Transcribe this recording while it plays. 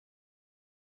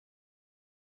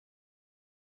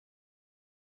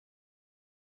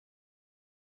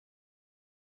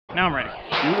Now I'm ready.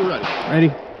 You were ready.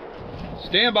 Ready.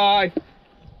 Stand by.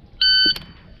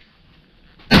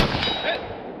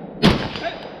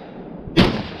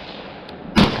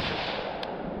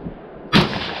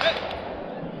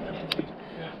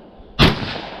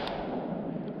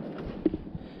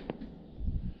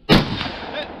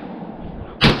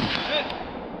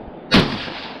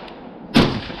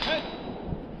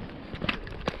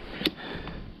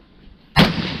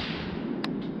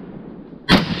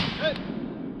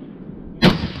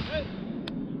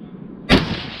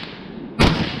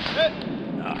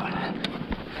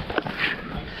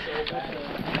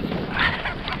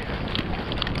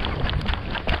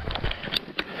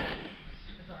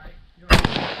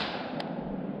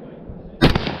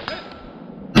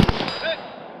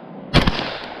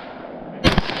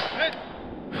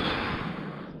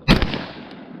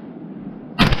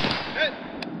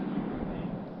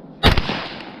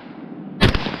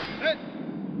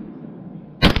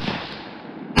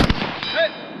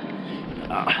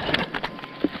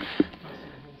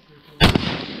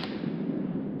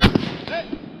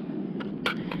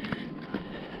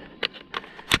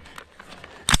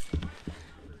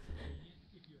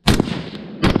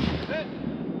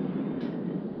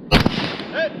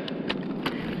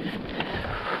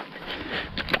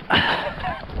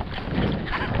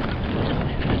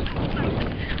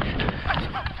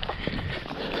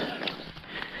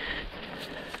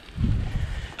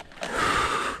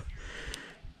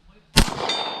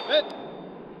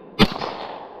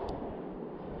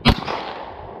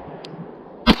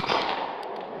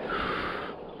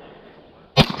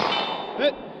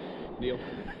 Deal.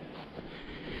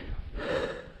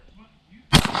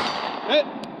 Hit.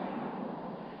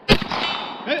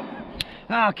 Hit.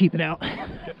 I'll keep it out.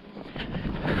 Hit.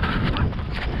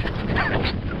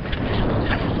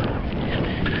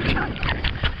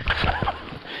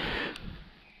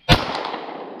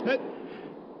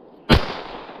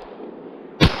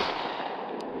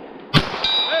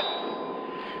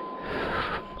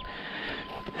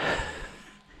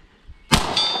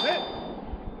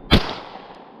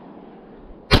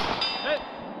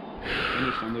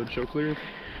 Unload, show clear.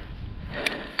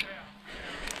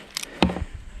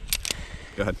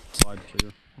 Go ahead, slide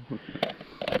clear.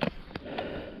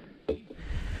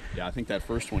 Yeah, I think that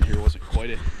first one here wasn't quite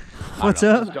it. What's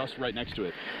up? There's dust right next to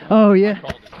it. Oh yeah.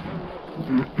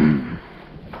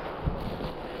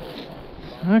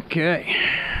 Okay.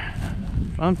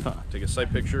 Fun. Take a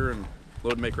sight picture and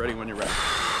load and make ready when you're ready.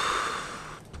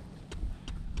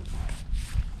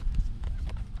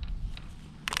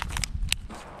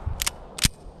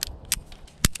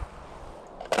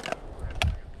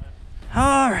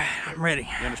 All right, I'm ready.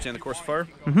 You understand the course of fire?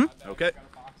 Mm-hmm. Okay.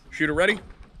 Shooter ready?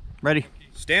 Ready.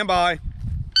 Stand by.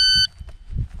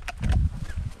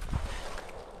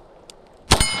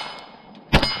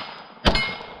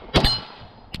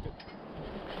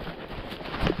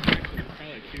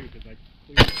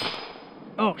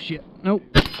 Oh shit. Nope.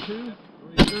 2,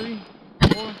 3,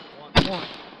 4, 1.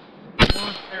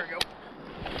 There we go.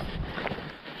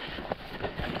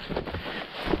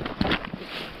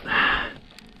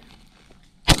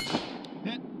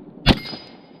 Hit.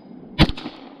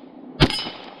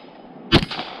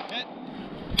 Hit.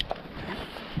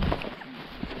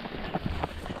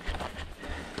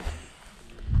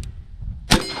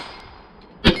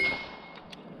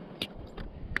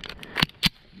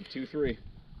 2, 3.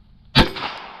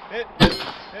 Hit.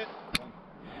 Hit.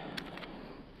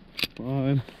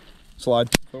 Slide. Slide.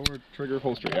 Forward, trigger,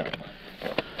 holster. Yeah.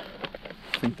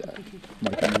 I think that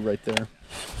might be right there.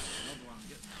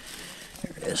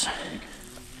 There it is.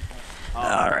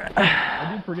 All right.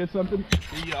 I did forget something.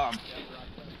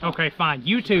 Okay, fine.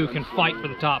 You two can fight for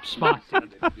the top spot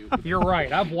then. You're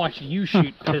right. I've watched you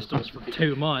shoot pistols for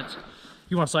 2 months.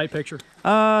 You want a sight picture?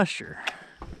 Sure.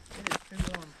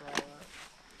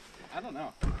 I don't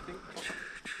know.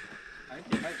 I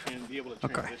think you might be able to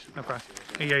transition. Okay.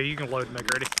 Yeah, you can load and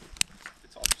make ready.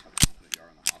 It's all just how confident you are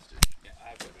on the hostage. Yeah, I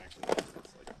have it actually.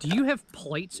 Do you have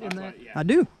plates in that? Yeah. I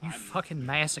do. You fucking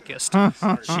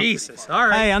masochist. Jesus. All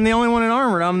right. Hey, I'm the only one in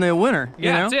armor. I'm the winner. Yeah,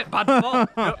 you know? that's it. By default.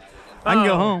 Yep. I can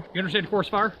go home. You understand the course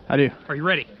of fire? I do. Are you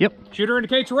ready? Yep. Shooter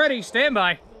indicates ready. Stand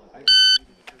by.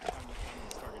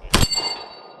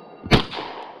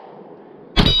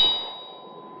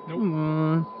 Nope. Come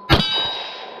on.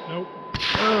 Nope.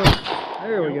 Oh,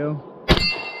 there we go.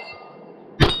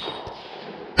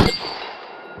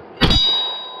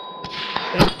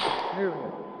 There we go.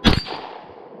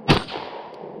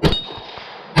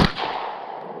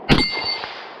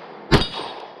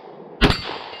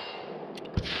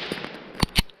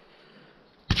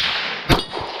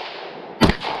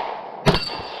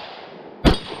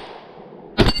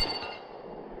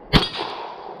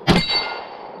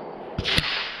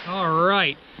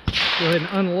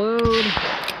 unload.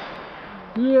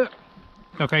 Yeah.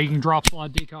 Okay, you can drop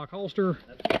slide decock holster.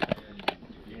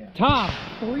 Time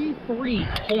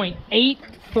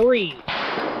 33.83.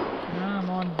 I'm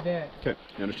on deck. Okay,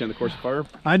 you understand the course of fire?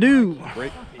 I do.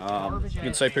 Great. You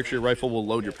can sight picture your rifle. We'll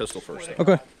load your pistol first.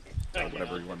 Okay.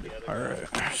 Whatever you want to do. All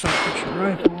right. Sight picture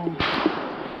rifle.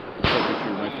 Sight picture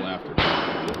your rifle after.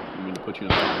 I'm going to put you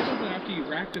in a box. After you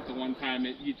racked it the one time,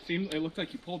 it looked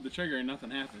like you pulled the trigger and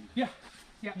nothing happened. Yeah.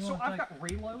 So I've got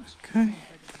reloads. Okay.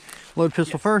 Load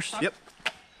pistol first. Yep.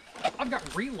 I've got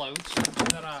reloads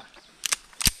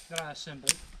that I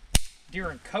assembled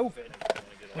during COVID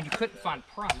when you couldn't find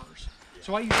primers.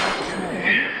 So I used small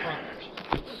primers.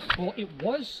 Well, it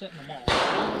was setting them off.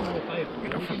 I don't know if I have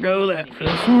Forgo that for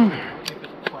this one. if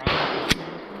it's primed.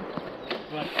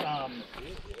 But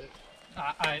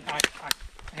I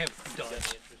have done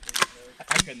it. I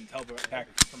couldn't tell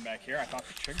from back here. I thought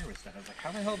the trigger was dead. I was like,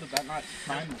 how the hell did that not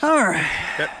prime the All right.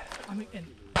 Okay. I mean, and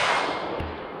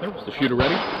Is the shooter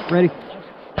ready? Ready.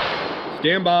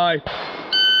 Stand by.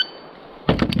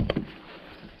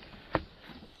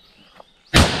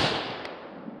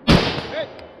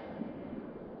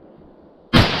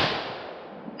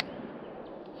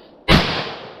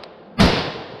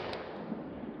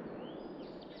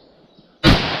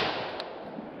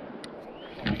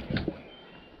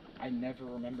 I never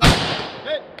remember.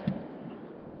 Hey.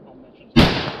 I'll mention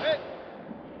Hey.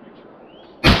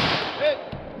 Hey.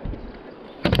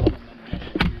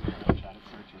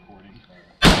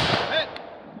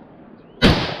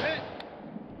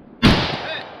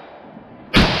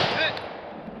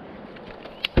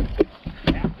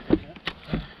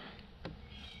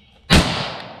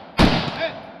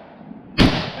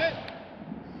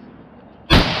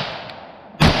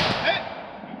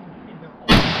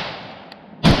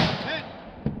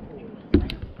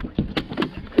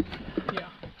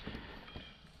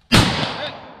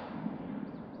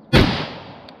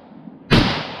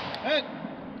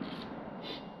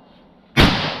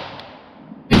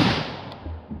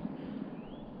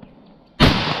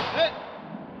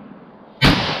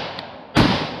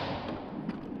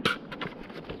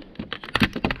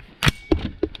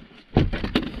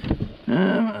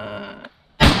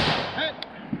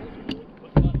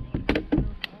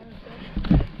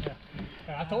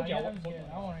 I told you I wasn't looking.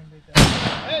 I want to do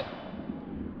that.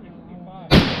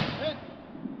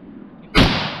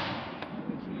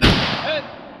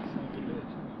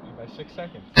 By 6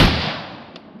 seconds.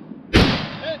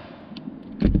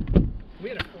 We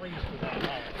had a freeze for that.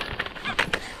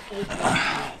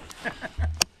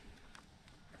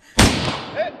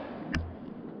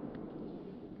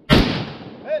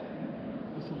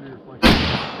 This will be reflected.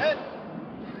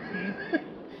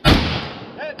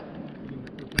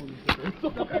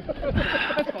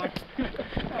 That's fine.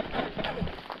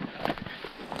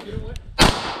 You know what? I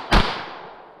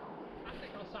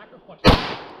think I'll sacrifice it.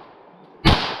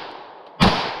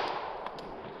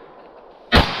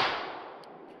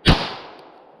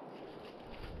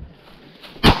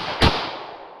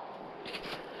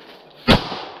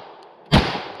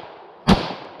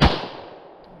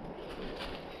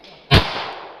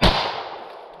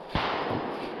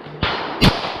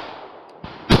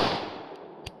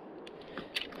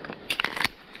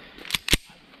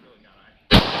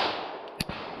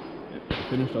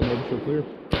 Finished, unload, show clear.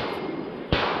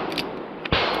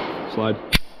 Slide,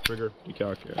 trigger,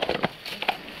 decock. Yeah.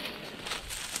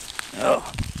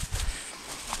 Oh.